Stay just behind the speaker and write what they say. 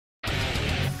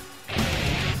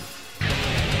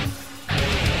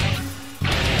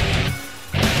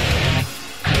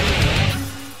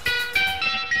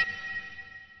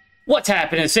What's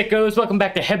happening, sickos? Welcome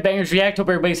back to Headbangers React. Hope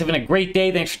everybody's having a great day.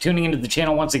 Thanks for tuning into the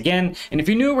channel once again. And if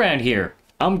you're new around here,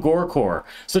 I'm GoreCore.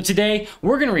 So today,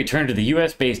 we're going to return to the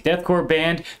US-based deathcore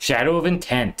band, Shadow of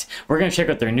Intent. We're going to check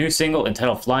out their new single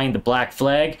entitled Flying the Black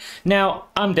Flag. Now,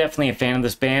 I'm definitely a fan of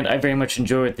this band. I very much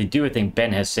enjoy what they do. I think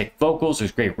Ben has sick vocals.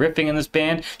 There's great riffing in this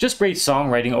band. Just great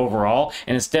songwriting overall.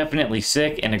 And it's definitely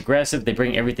sick and aggressive. They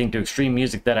bring everything to extreme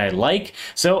music that I like.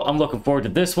 So I'm looking forward to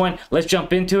this one. Let's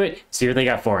jump into it, see what they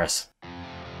got for us.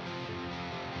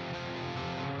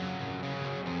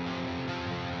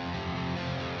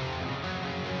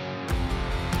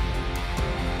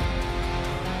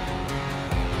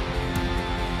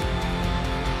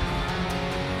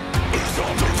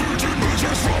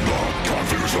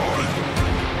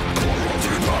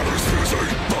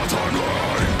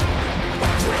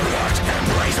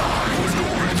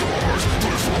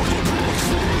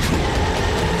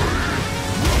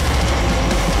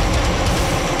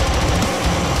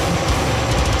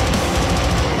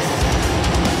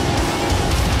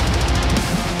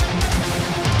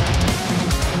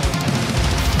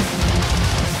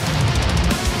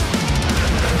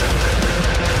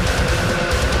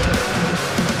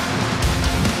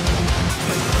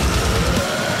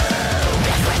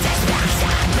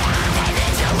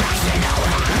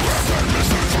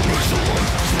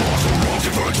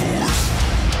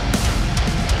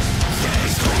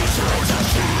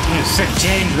 Sick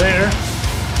change there.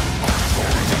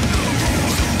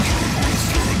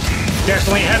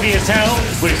 Definitely heavy as hell.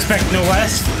 Would expect no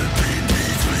less.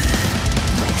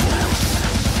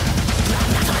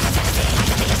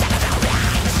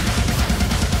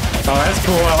 Oh, that's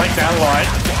cool. I like that a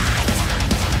lot.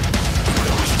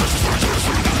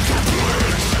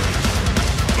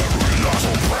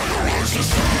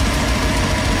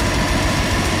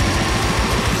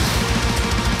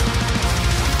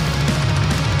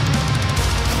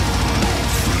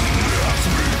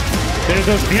 There's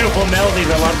those beautiful melodies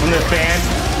I love from this band.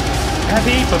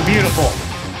 Heavy, but beautiful.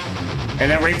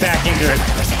 And then right back into it.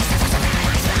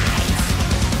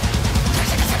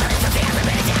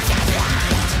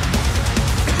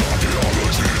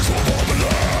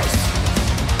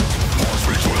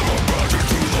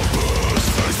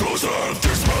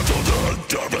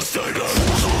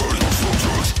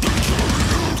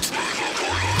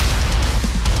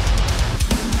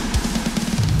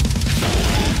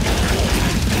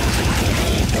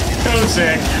 So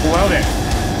sick. Love it.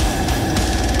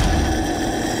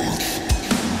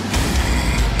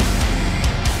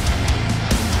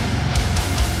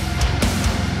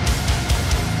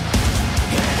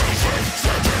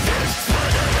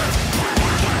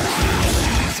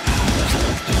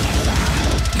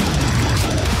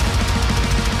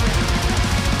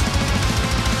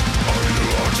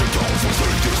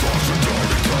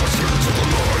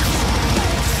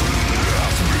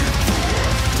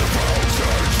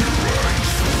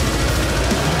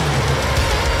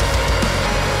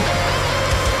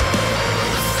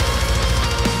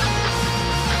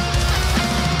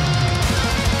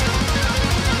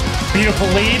 Beautiful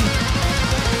lead.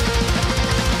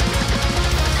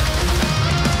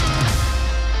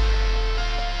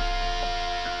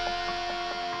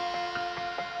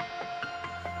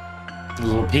 A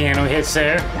little piano hits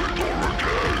there.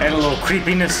 Add a little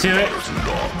creepiness to it.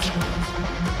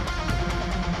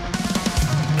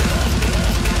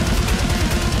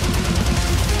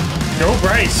 Go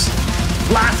Bryce.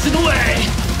 Blasted away.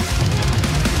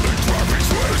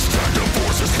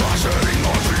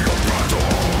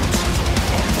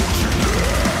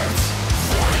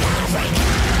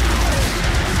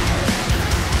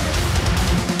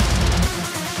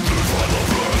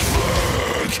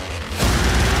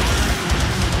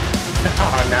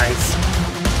 Oh, nice.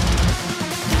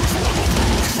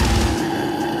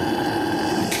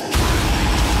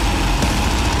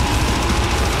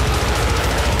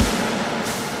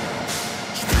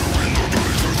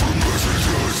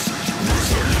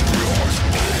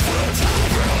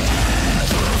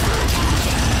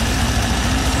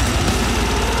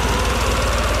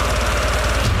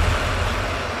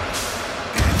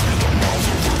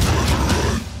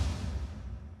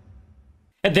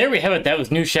 And there we have it. That was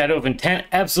new Shadow of Intent.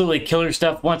 Absolutely killer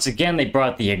stuff. Once again, they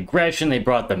brought the aggression, they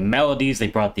brought the melodies, they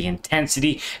brought the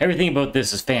intensity. Everything about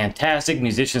this is fantastic.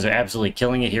 Musicians are absolutely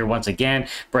killing it here once again.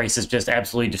 Bryce is just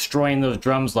absolutely destroying those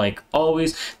drums like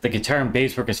always. The guitar and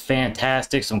bass work is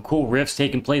fantastic. Some cool riffs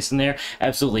taking place in there.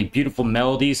 Absolutely beautiful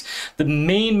melodies. The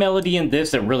main melody in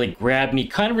this that really grabbed me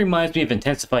kind of reminds me of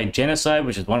Intensified Genocide,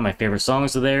 which is one of my favorite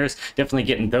songs of theirs. Definitely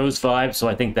getting those vibes, so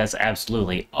I think that's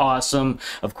absolutely awesome.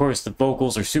 Of course, the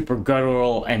vocals are are super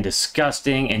guttural and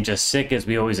disgusting and just sick, as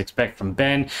we always expect from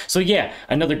Ben. So yeah,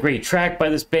 another great track by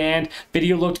this band.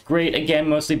 Video looked great. Again,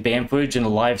 mostly band footage in a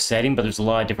live setting, but there's a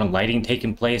lot of different lighting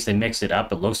taking place. They mixed it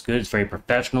up. It looks good. It's very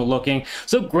professional looking.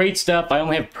 So great stuff. I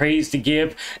only have praise to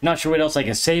give. Not sure what else I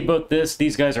can say about this.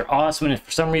 These guys are awesome, and if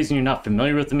for some reason you're not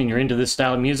familiar with them and you're into this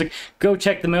style of music, go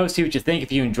check them out, see what you think.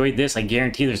 If you enjoyed this, I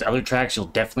guarantee there's other tracks you'll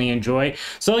definitely enjoy.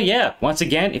 So yeah, once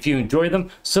again, if you enjoy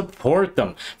them, support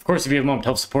them. Of course, if you have a moment to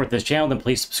help support this channel, then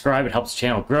please subscribe. It helps the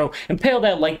channel grow. And pay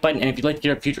that like button, and if you'd like to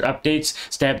get our future updates,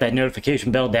 stab that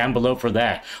notification bell down below for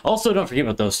that. Also, don't forget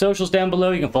about those socials down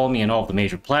below. You can follow me on all of the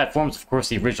major platforms. Of course,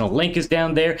 the original link is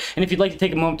down there. And if you'd like to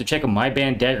take a moment to check out my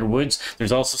band, Dagger,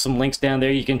 there's also some links down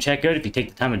there you can check out. If you take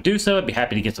the time to do so, I'd be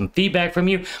happy to get some feedback from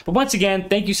you. But once again,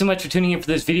 thank you so much for tuning in for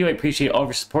this video. I appreciate all of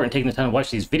your support and taking the time to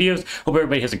watch these videos. Hope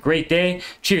everybody has a great day.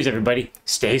 Cheers, everybody.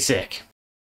 Stay sick.